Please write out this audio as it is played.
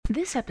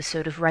This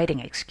episode of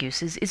Writing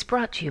Excuses is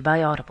brought to you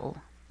by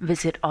Audible.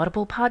 Visit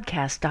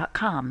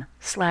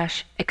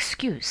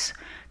audiblepodcast.com/excuse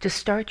to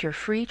start your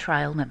free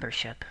trial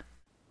membership.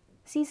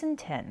 Season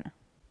 10,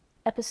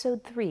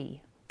 Episode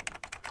 3.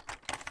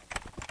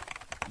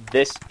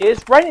 This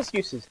is Writing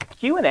Excuses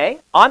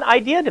Q&A on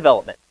idea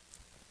development.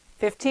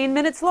 15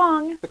 minutes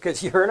long.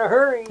 Because you're in a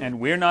hurry. And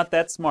we're not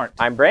that smart.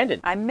 I'm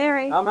Brandon. I'm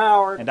Mary. I'm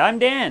Howard. And I'm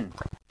Dan.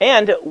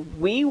 And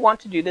we want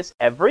to do this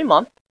every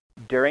month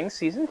during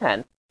Season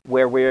 10,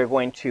 where we're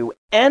going to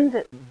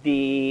end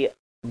the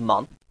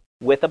month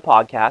with a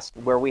podcast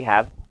where we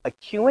have a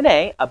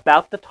Q&A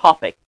about the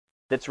topic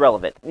that's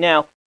relevant.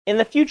 Now, in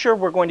the future,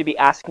 we're going to be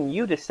asking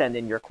you to send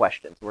in your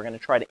questions. We're going to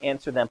try to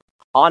answer them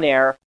on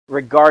air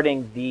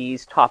regarding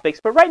these topics.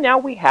 But right now,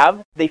 we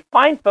have the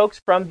fine folks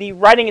from the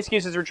Writing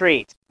Excuses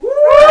Retreat.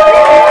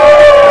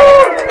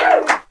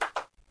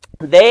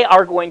 They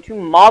are going to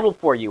model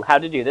for you how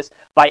to do this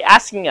by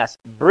asking us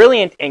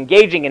brilliant,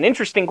 engaging, and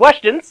interesting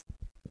questions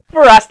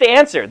for us to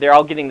answer. They're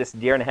all getting this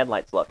deer in the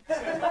headlights look.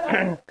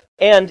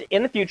 And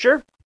in the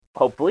future,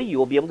 hopefully, you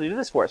will be able to do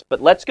this for us. But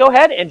let's go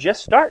ahead and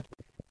just start.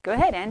 Go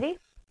ahead, Andy.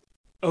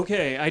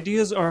 Okay,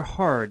 ideas are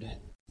hard.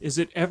 Is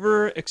it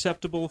ever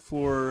acceptable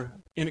for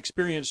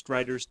inexperienced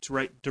writers to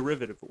write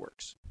derivative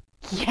works?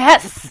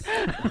 Yes.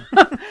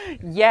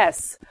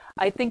 Yes.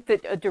 I think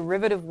that a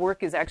derivative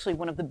work is actually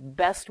one of the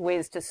best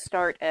ways to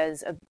start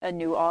as a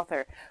new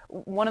author.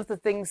 One of the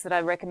things that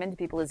I recommend to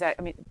people is that,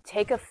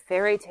 take a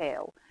fairy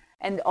tale.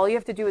 And all you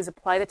have to do is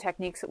apply the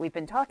techniques that we've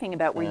been talking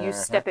about, where you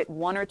step it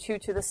one or two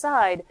to the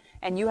side,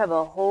 and you have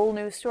a whole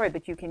new story.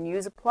 But you can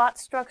use a plot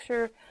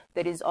structure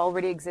that is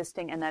already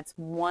existing, and that's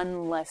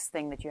one less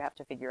thing that you have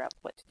to figure out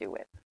what to do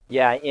with.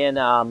 Yeah, in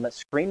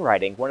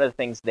screenwriting, one of the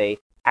things they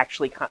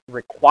actually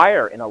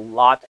require in a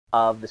lot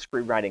of the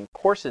screenwriting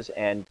courses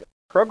and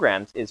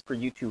programs is for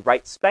you to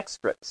write spec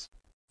scripts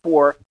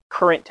for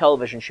current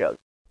television shows,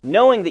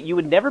 knowing that you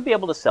would never be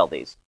able to sell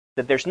these,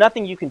 that there's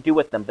nothing you can do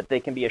with them, but they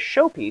can be a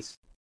showpiece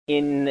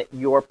in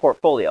your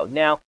portfolio.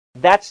 Now,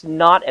 that's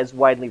not as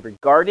widely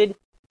regarded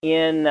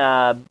in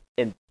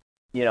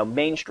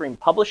mainstream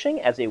publishing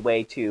as a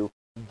way to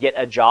get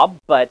a job,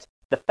 but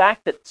the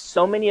fact that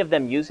so many of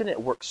them use it and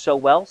it works so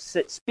well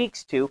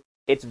speaks to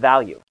its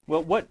value.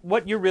 Well,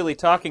 what you're really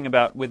talking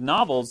about with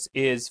novels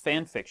is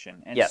fan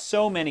fiction. And yes.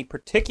 So many,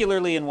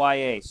 particularly in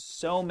YA,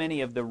 so many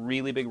of the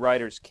really big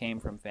writers came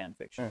from fan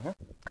fiction. Mm-hmm.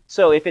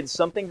 So if it's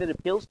something that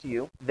appeals to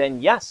you,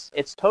 then yes,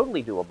 it's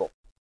totally doable.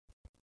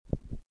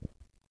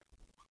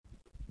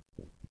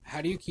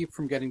 How do you keep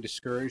from getting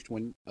discouraged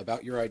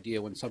about your idea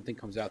when something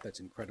comes out that's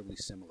incredibly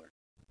similar?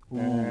 Ooh,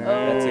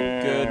 that's a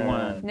good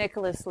one.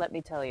 Nicholas, let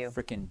me tell you.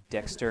 Frickin'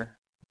 Dexter.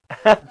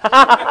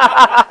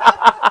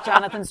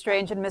 Jonathan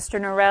Strange and Mr.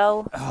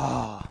 Norrell.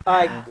 Oh.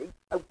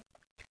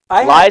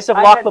 Lies of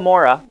Loch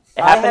Lamora.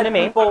 It happened to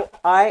me.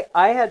 I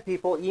had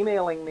people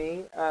emailing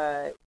me,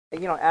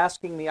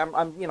 asking me. I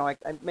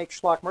make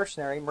Schlock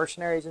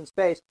Mercenaries in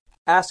Space,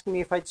 asking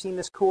me if I'd seen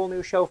this cool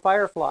new show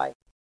Firefly.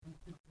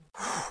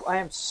 I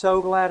am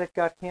so glad it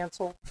got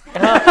canceled.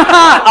 And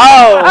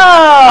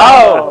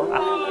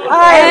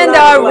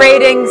our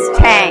ratings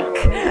tank.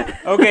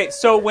 Okay,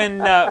 so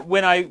when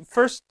I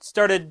first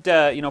started,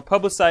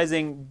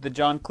 publicizing the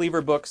John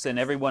Cleaver books, and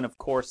everyone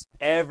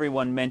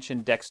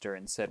mentioned Dexter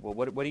and said, "Well,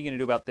 what are you going to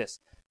do about this?"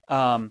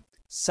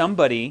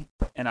 Somebody,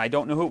 and I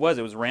don't know who it was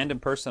a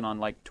random person on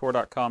like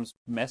Tor.com's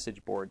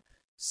message board,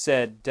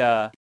 said,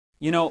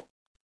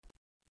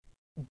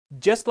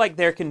 just like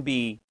there can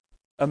be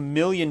a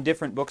million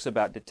different books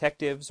about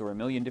detectives or a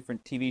million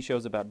different TV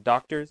shows about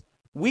doctors,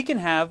 we can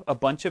have a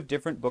bunch of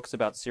different books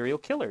about serial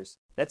killers.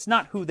 That's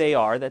not who they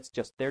are, that's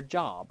just their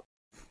job.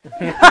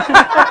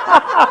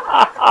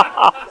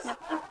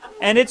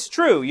 And it's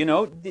true,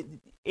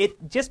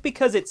 it just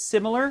because it's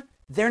similar,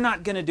 they're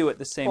not going to do it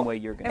the same way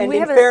you're going to. And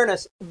in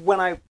fairness, when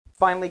I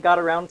finally got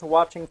around to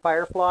watching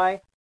Firefly,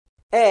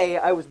 A,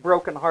 I was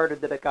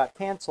brokenhearted that it got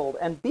canceled,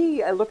 and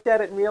B, I looked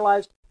at it and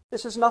realized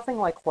this is nothing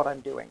like what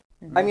I'm doing.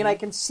 Mm-hmm. I mean, I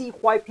can see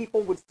why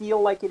people would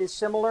feel like it is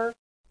similar,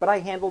 but I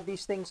handled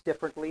these things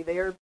differently. They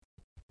are...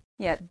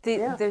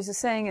 There's a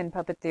saying in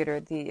puppet theater,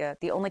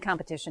 the only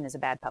competition is a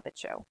bad puppet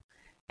show.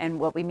 And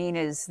what we mean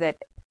is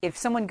that if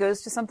someone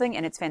goes to something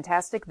and it's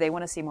fantastic, they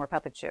want to see more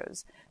puppet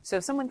shows. So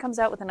if someone comes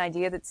out with an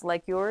idea that's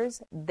like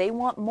yours, they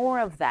want more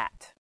of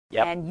that.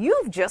 Yep. And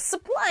you've just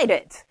supplied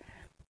it.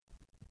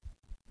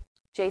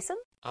 Jason?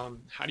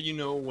 How do you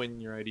know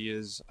when your idea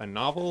is a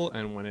novel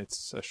and when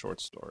it's a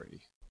short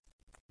story?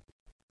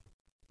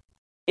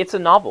 It's a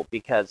novel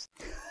because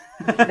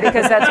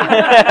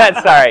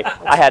that's sorry,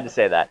 I had to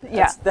say that.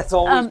 Yeah, that's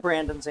always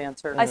Brandon's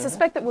answer. I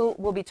suspect that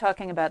we'll be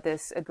talking about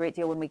this a great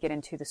deal when we get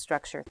into the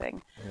structure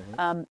thing.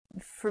 Mm-hmm.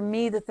 For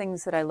me, the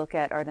things that I look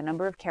at are the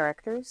number of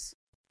characters,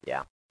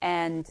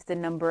 and the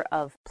number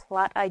of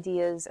plot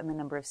ideas and the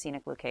number of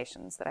scenic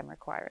locations that I'm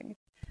requiring.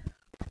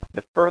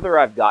 The further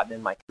I've gotten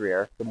in my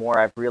career, the more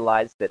I've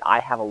realized that I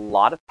have a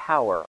lot of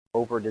power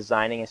over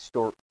designing a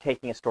story,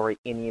 taking a story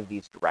any of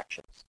these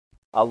directions.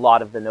 a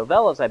lot of the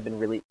novellas I've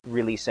been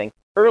releasing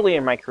early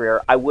in my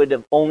career, I would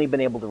have only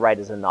been able to write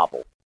as a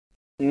novel.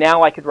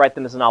 Now I could write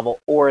them as a novel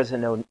or as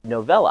a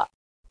novella.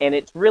 And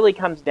it really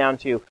comes down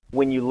to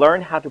when you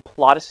learn how to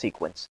plot a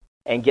sequence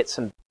and get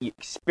some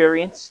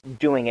experience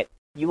doing it,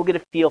 you will get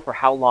a feel for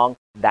how long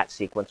that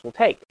sequence will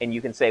take. And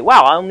you can say,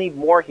 wow, I'll need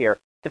more here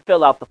to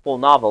fill out the full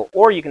novel.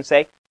 Or you can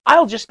say,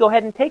 I'll just go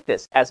ahead and take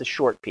this as a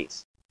short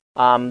piece.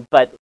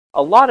 But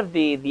a lot of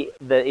the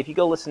if you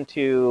go listen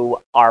to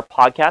our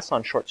podcasts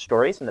on short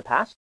stories in the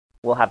past,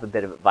 we'll have a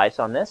bit of advice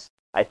on this.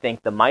 I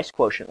think the Mice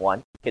Quotient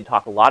one can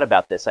talk a lot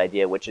about this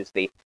idea, which is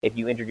if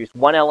you introduce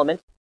one element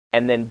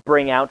and then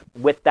bring out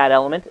with that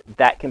element,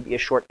 that can be a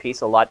short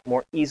piece a lot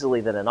more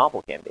easily than a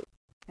novel can be.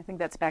 I think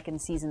that's back in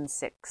season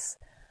 6.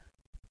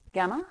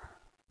 Gamma?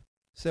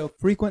 So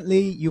frequently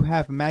you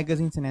have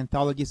magazines and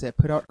anthologies that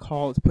put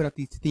out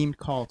these themed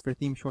calls for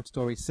themed short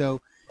stories.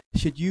 So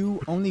should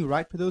you only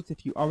write for those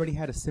if you already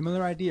had a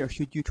similar idea, or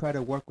should you try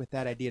to work with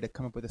that idea to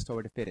come up with a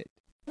story to fit it?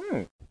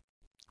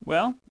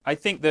 Well, I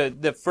think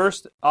the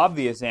first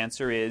obvious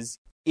answer is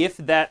if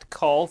that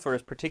call for a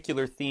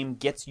particular theme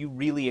gets you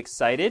really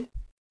excited,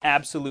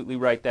 absolutely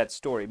write that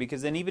story.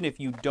 Because then even if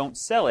you don't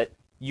sell it,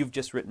 you've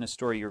just written a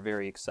story you're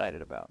very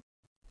excited about.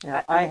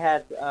 Yeah, I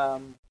had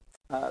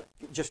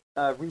just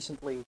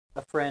recently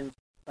a friend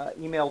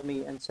emailed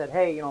me and said,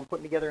 hey, I'm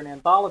putting together an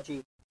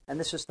anthology, and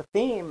this is the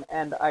theme.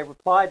 And I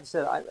replied and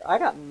said, I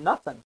got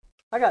nothing.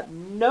 I got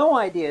no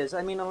ideas.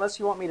 I mean, unless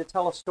you want me to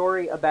tell a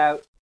story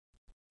about...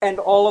 And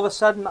all of a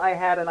sudden, I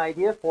had an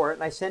idea for it,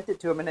 and I sent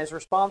it to him, and his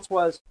response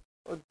was,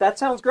 that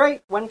sounds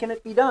great. When can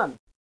it be done?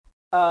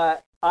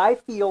 I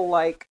feel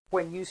like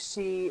when you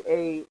see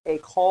a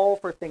call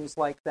for things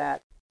like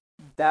that,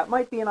 that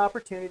might be an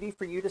opportunity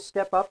for you to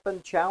step up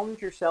and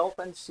challenge yourself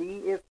and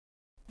see if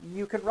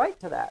you can write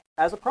to that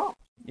as a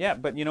prompt. Yeah,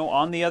 but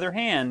on the other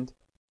hand,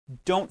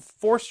 don't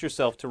force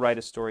yourself to write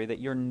a story that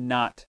you're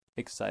not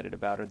excited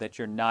about or that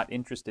you're not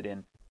interested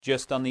in,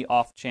 just on the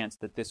off chance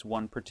that this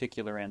one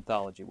particular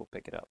anthology will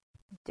pick it up.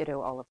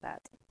 Ditto all of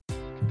that.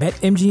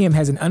 BetMGM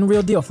has an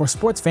unreal deal for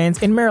sports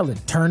fans in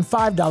Maryland. Turn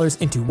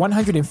 $5 into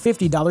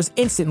 $150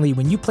 instantly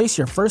when you place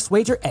your first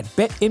wager at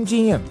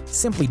BetMGM.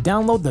 Simply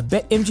download the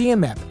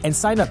BetMGM app and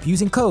sign up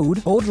using code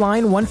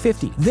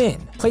OldLine150. Then,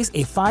 place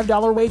a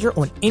 $5 wager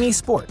on any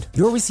sport.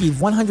 You'll receive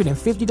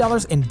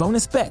 $150 in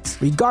bonus bets,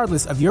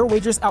 regardless of your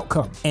wager's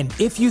outcome. And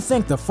if you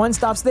think the fun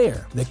stops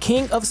there, the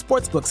King of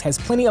Sportsbooks has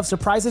plenty of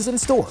surprises in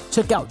store.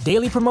 Check out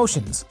daily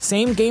promotions,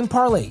 same-game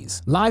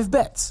parlays, live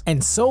bets,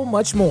 and so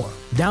much more.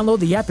 Download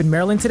the app in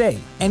Maryland today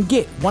and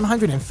get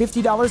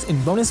 $150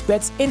 in bonus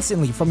bets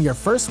instantly from your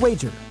first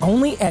wager.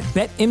 Only at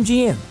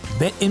BetMGM.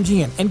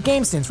 BetMGM and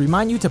GameSense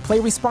remind you to play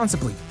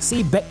responsibly.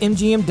 See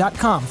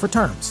BetMGM.com for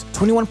terms.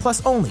 21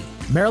 plus only.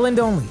 Maryland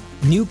only.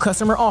 New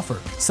customer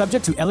offer.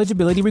 Subject to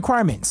eligibility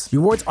requirements.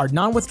 Rewards are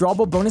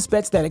non-withdrawable bonus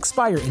bets that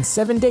expire in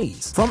 7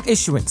 days. From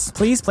issuance,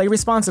 please play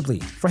responsibly.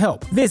 For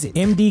help, visit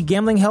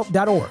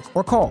mdgamblinghelp.org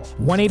or call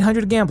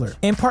 1-800-GAMBLER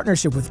in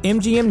partnership with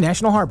MGM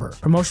National Harbor.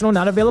 Promotional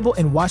not available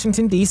in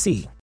Washington,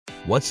 D.C.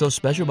 What's so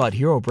special about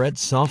Hero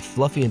Bread's soft,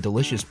 fluffy, and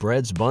delicious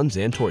breads, buns,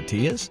 and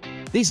tortillas?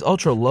 These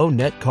ultra-low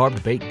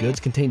net-carb baked goods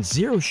contain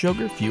zero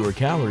sugar, fewer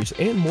calories,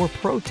 and more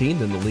protein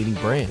than the leading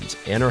brands,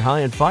 and are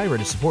high in fiber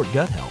to support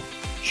gut health.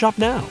 Shop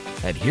now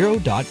at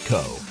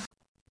hero.co.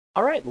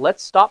 All right,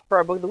 let's stop for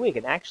our book of the week.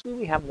 And actually,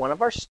 we have one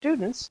of our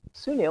students,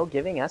 Sunil,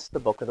 giving us the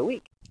book of the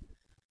week.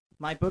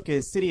 My book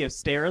is City of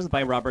Stairs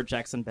by Robert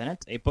Jackson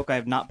Bennett, a book I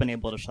have not been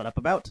able to shut up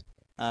about.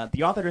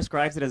 The author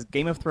describes it as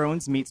Game of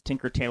Thrones meets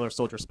Tinker Tailor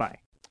Soldier Spy.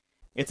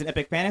 It's an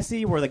epic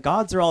fantasy where the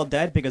gods are all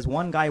dead because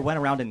one guy went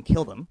around and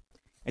killed them.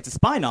 It's a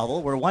spy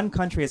novel where one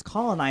country is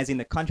colonizing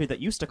the country that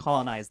used to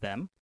colonize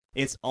them.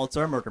 It's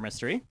also a murder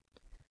mystery.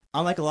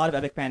 Unlike a lot of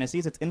epic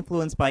fantasies, it's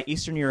influenced by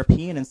Eastern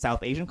European and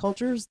South Asian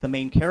cultures. The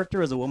main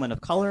character is a woman of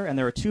color, and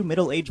there are 2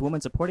 middle-aged women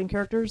supporting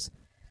characters.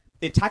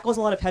 It tackles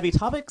a lot of heavy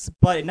topics,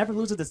 but it never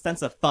loses the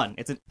sense of fun.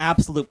 It's an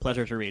absolute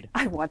pleasure to read.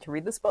 I want to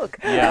read this book.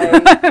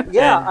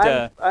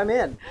 Yeah, I'm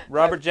in.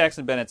 Robert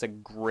Jackson Bennett's a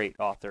great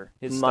author.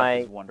 His stuff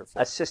is wonderful.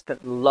 My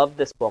assistant loved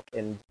this book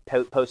and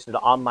posted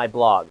on my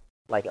blog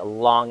like a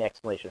long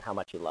explanation of how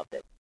much he loved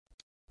it.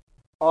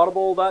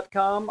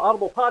 Audible.com,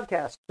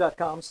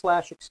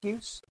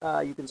 audiblepodcast.com/excuse.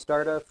 You can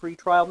start a free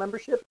trial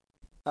membership.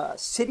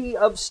 City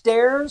of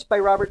Stairs by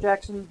Robert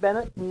Jackson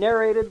Bennett,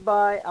 narrated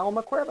by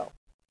Alma Cuervo.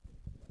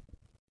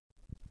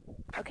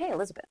 Okay,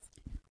 Elizabeth.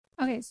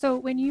 Okay, so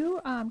when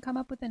you come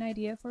up with an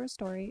idea for a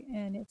story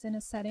and it's in a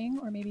setting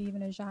or maybe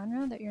even a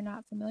genre that you're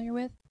not familiar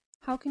with,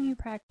 how can you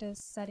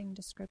practice setting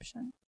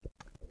description?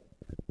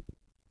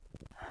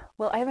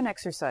 Well, I have an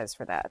exercise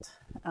for that,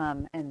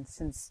 and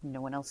since no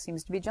one else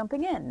seems to be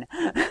jumping in.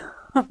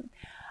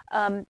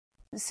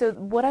 So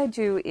what I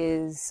do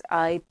is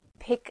I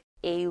pick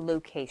a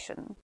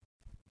location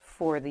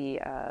for the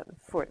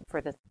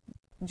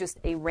just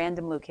a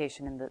random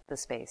location in the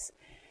space.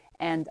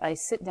 And I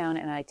sit down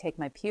and I take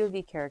my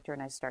POV character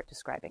and I start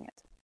describing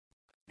it.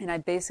 And I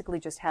basically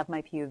just have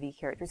my POV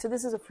character. So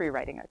this is a free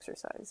writing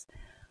exercise.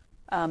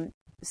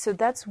 So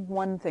that's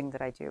one thing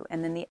that I do.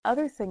 And then the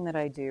other thing that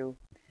I do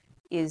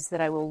is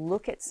that I will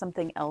look at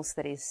something else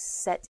that is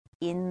set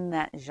in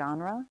that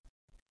genre,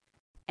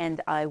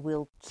 and I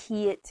will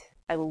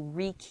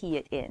rekey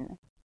it in.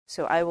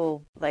 So I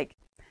will,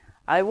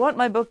 I want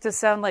my book to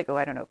sound like,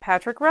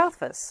 Patrick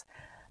Rothfuss.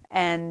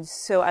 And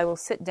so I will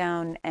sit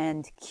down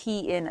and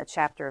key in a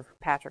chapter of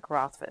Patrick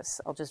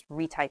Rothfuss. I'll just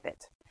retype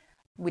it,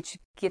 which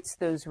gets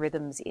those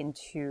rhythms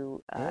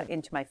into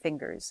my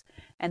fingers.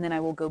 And then I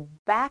will go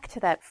back to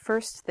that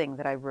first thing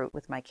that I wrote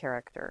with my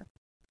character.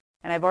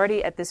 And I've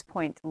already, at this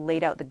point,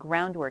 laid out the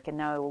groundwork, and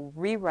now I will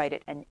rewrite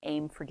it and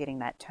aim for getting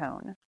that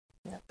tone.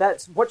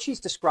 That's what she's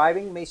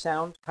describing may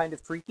sound kind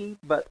of freaky,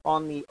 but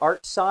on the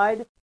art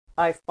side,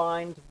 I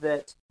find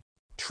that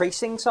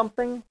tracing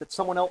something that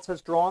someone else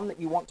has drawn that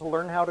you want to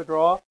learn how to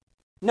draw,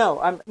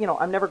 I'm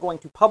never going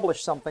to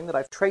publish something that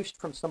I've traced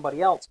from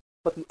somebody else,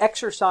 but the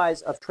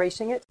exercise of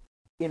tracing it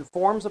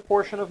informs a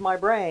portion of my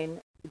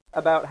brain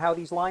about how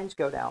these lines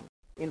go down,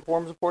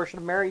 informs a portion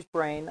of Mary's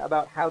brain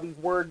about how these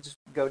words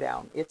go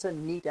down. It's a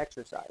neat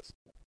exercise.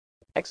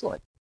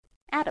 Excellent.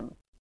 Adam.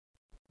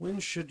 When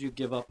should you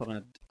give up on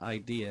an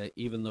idea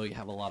even though you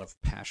have a lot of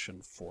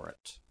passion for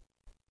it?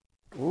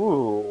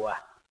 Ooh.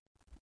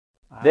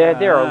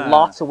 There are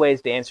lots of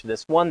ways to answer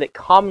this. One that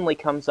commonly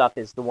comes up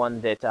is the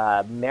one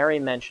that Mary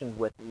mentioned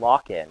with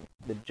Lock-In,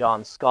 the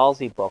John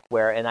Scalzi book,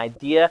 where an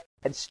idea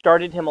had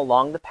started him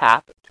along the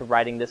path to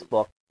writing this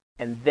book,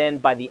 and then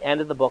by the end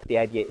of the book, the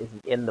idea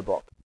isn't in the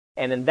book.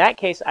 And in that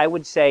case, I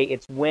would say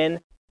it's when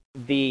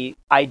the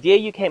idea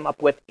you came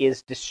up with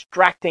is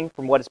distracting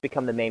from what has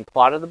become the main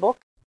plot of the book.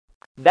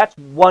 That's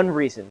one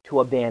reason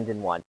to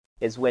abandon one,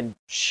 is when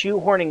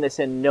shoehorning this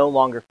in no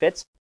longer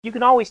fits. You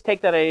can always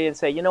take that idea and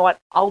say, you know what,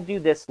 I'll do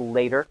this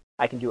later.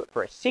 I can do it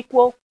for a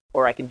sequel,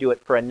 or I can do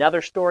it for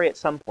another story at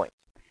some point.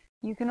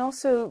 You can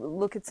also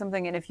look at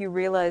something, and if you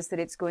realize that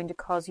it's going to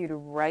cause you to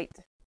write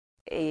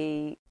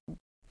a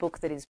book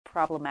that is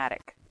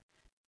problematic,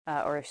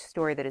 or a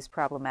story that is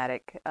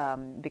problematic,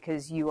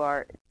 because you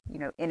are,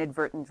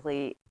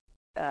 inadvertently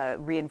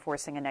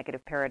reinforcing a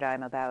negative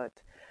paradigm about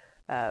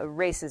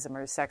racism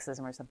or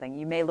sexism or something,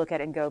 you may look at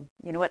it and go,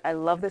 you know what, I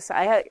love this.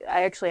 I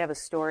actually have a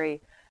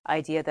story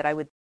idea that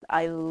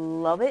I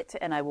love it,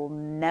 and I will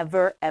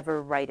never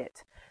ever write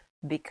it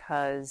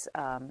because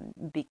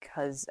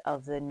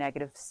of the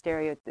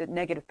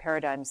negative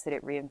paradigms that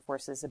it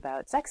reinforces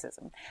about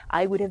sexism.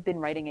 I would have been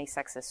writing a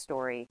sexist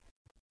story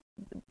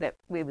that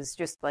it was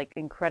just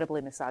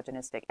incredibly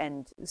misogynistic,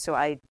 and so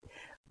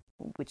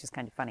which is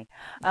kind of funny.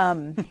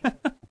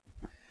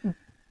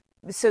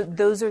 So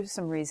those are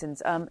some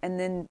reasons. And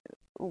then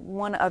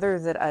one other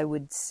that I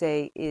would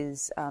say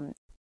is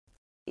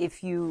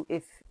if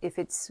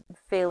it's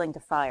failing to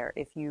fire,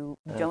 if you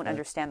don't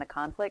understand the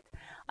conflict.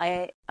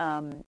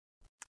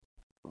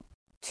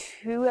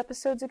 2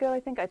 episodes ago, I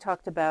think, I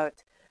talked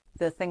about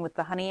the thing with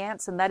the honey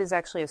ants, and that is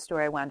actually a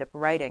story I wound up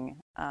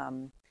writing.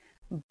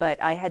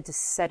 But I had to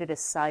set it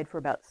aside for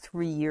about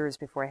 3 years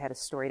before I had a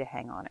story to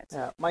hang on it.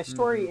 Yeah, my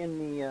story in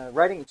the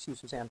Writing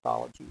Excuses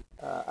anthology,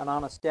 An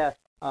Honest Death,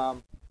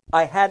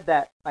 I had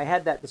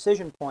that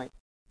decision point,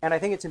 and I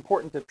think it's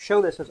important to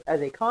show this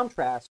as a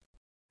contrast.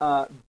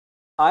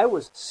 I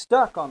was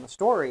stuck on the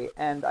story,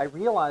 and I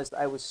realized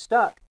I was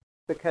stuck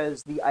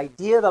because the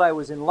idea that I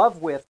was in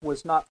love with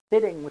was not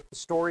fitting with the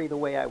story the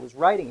way I was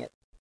writing it.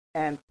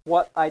 And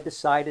what I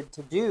decided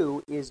to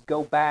do is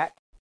go back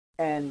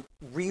and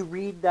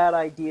reread that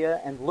idea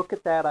and look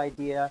at that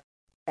idea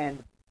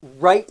and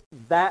write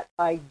that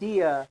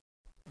idea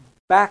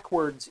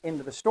backwards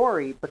into the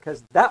story,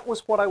 because that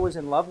was what I was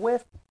in love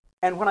with.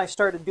 And when I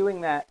started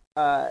doing that,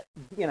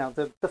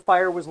 the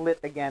fire was lit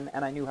again,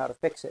 and I knew how to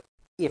fix it.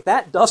 If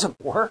that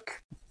doesn't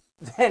work,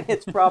 then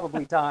it's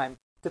probably time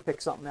to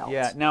pick something else.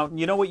 Yeah. Now,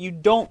 what you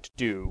don't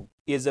do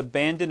is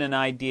abandon an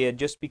idea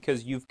just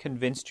because you've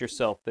convinced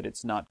yourself that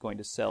it's not going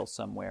to sell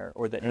somewhere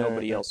or that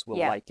nobody else will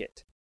like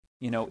it.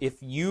 If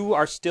you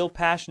are still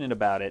passionate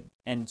about it,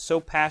 and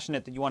so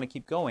passionate that you want to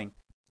keep going,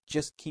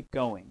 just keep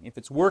going. If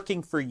it's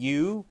working for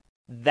you,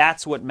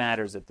 that's what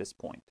matters at this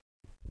point.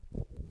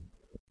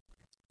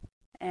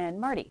 And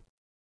Marty.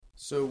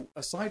 So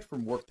aside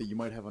from work that you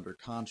might have under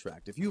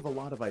contract, if you have a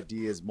lot of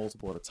ideas,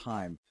 multiple at a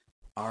time,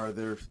 how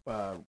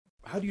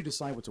do you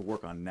decide what to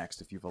work on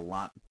next if you have a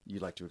lot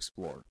you'd like to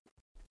explore?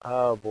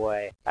 Oh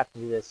boy, I have to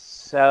do this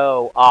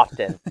so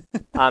often.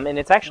 And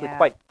it's actually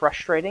quite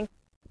frustrating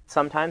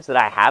sometimes that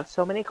I have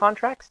so many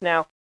contracts.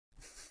 Now,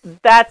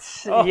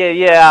 that's,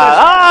 terrible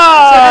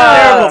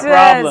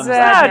problems.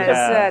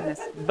 Sadness.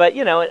 But,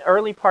 an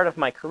early part of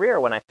my career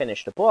when I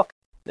finished a book,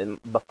 and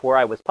before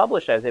I was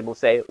published, I was able to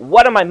say,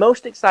 what am I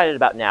most excited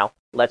about now?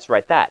 Let's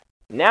write that.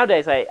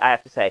 Nowadays, I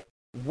have to say,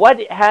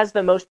 what has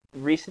the most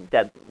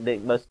the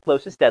most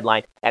closest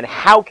deadline, and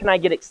how can I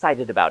get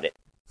excited about it,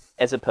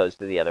 as opposed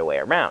to the other way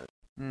around?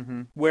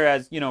 Mm-hmm.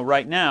 Whereas,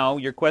 right now,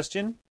 your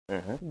question,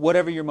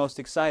 whatever you're most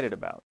excited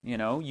about.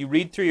 You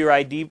read through your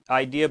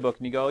idea book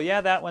and you go, yeah,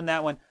 that one.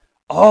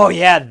 Oh,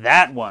 yeah,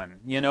 that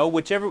one.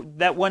 Whichever,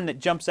 that one that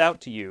jumps out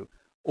to you.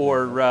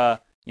 Or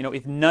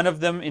if none of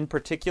them in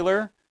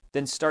particular,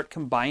 then start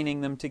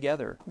combining them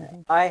together.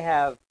 I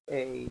have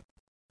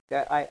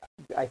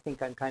I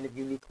think I'm kind of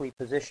uniquely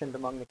positioned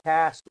among the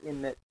cast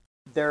in that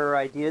there are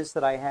ideas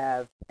that I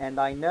have, and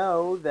I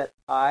know that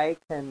I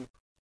can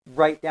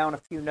write down a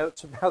few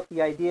notes about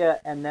the idea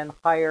and then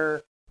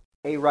hire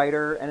a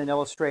writer and an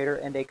illustrator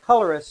and a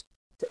colorist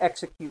to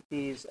execute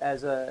these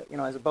as a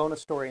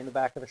bonus story in the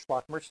back of the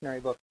Schlock Mercenary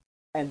book.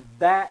 And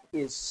that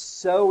is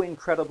so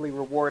incredibly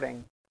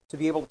rewarding to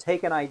be able to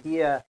take an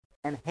idea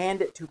and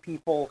hand it to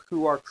people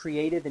who are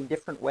creative in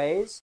different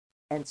ways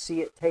and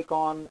see it take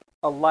on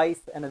a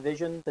life and a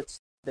vision that's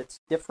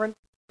different.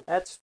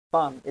 That's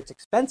fun. It's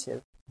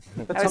expensive,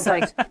 but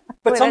sometimes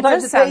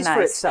it pays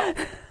for itself.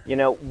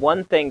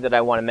 One thing that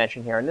I want to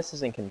mention here, and this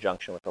is in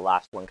conjunction with the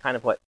last one, kind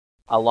of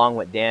along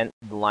with the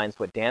lines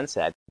what Dan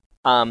said.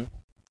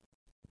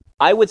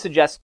 I would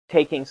suggest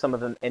taking some of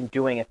them and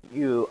doing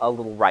a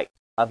little write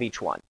of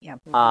each one,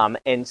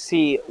 and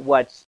see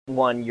what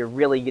one you're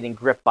really getting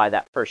gripped by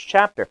that first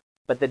chapter.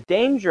 But the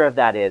danger of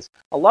that is,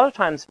 a lot of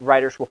times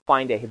writers will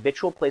find a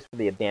habitual place where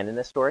they abandon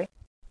the story.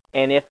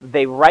 And if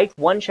they write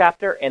one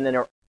chapter and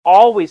then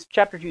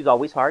chapter 2 is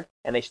always hard,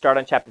 and they start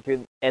on chapter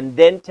 2 and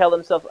then tell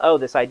themselves, oh,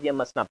 this idea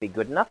must not be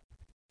good enough,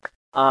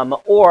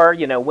 or,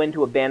 when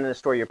to abandon the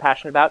story you're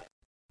passionate about,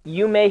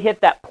 you may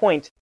hit that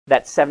point,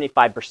 that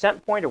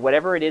 75% point or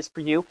whatever it is for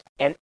you,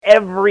 and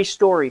every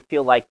story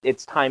feel like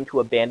it's time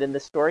to abandon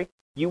this story.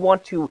 You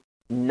want to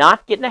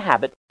not get in a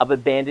habit of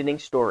abandoning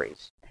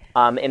stories.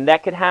 And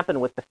that could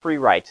happen with the free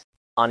write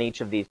on each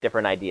of these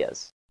different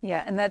ideas.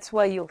 Yeah, and that's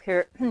why you'll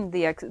hear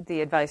the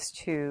advice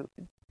to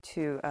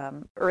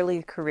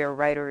early career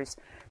writers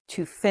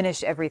to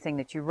finish everything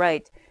that you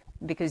write,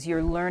 because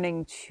you're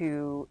learning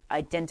to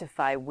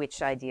identify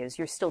which ideas.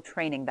 You're still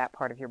training that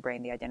part of your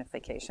brain, the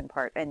identification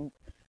part, and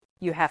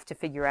you have to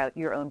figure out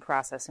your own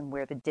process and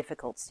where the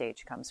difficult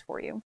stage comes for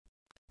you.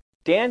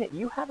 Dan,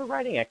 you have a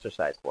writing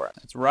exercise for us.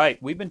 That's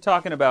right. We've been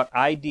talking about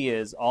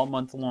ideas all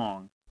month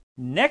long.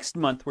 Next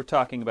month, we're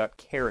talking about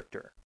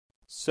character.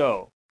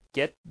 So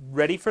get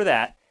ready for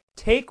that.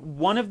 Take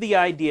one of the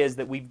ideas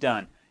that we've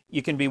done.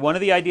 You can be one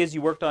of the ideas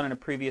you worked on in a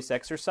previous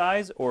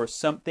exercise, or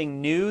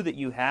something new that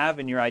you have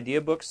in your idea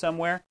book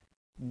somewhere.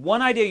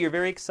 One idea you're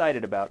very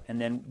excited about,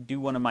 and then do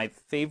one of my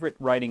favorite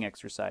writing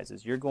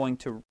exercises. You're going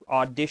to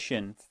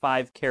audition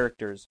 5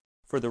 characters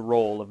for the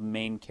role of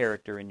main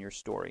character in your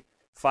story.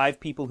 5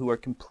 people who are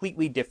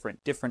completely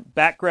different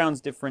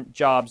backgrounds, different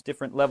jobs,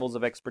 different levels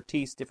of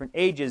expertise, different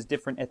ages,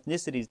 different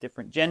ethnicities,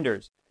 different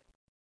genders.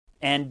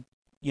 And,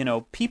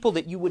 people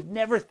that you would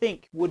never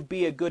think would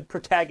be a good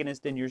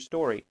protagonist in your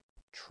story.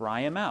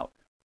 Try them out.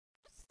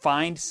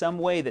 Find some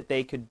way that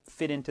they could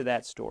fit into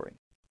that story.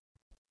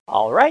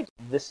 All right.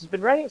 This has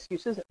been Writing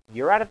Excuses.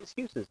 You're out of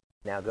excuses.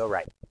 Now go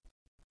write.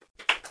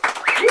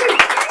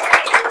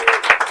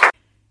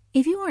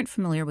 If you aren't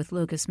familiar with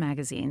Locus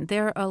Magazine,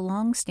 they're a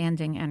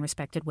long-standing and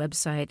respected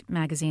website,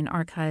 magazine,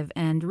 archive,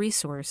 and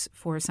resource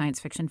for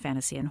science fiction,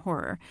 fantasy, and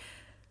horror.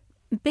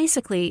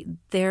 Basically,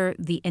 they're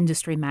the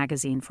industry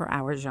magazine for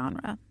our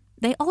genre.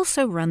 They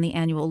also run the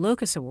annual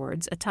Locus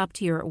Awards, a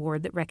top-tier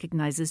award that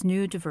recognizes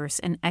new, diverse,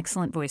 and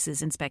excellent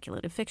voices in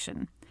speculative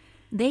fiction.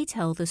 They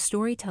tell the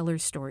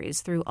storyteller's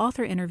stories through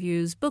author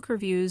interviews, book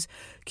reviews,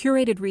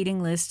 curated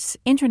reading lists,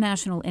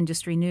 international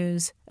industry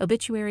news,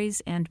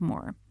 obituaries, and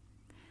more.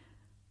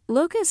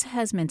 Locus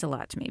has meant a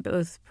lot to me,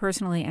 both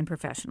personally and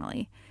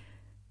professionally.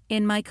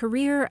 In my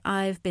career,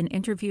 I've been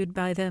interviewed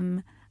by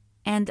them,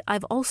 and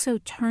I've also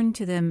turned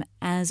to them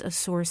as a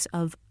source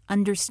of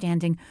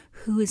understanding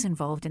who is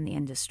involved in the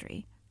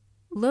industry.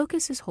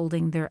 Locus is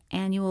holding their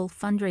annual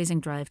fundraising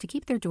drive to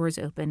keep their doors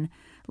open,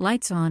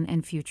 lights on,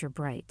 and future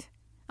bright.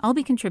 I'll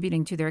be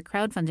contributing to their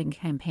crowdfunding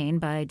campaign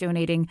by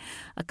donating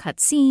a cut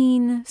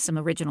scene, some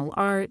original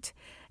art,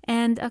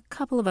 and a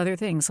couple of other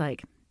things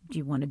like, do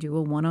you want to do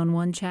a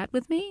one-on-one chat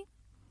with me?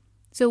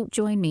 So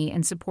join me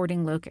in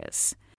supporting Locus.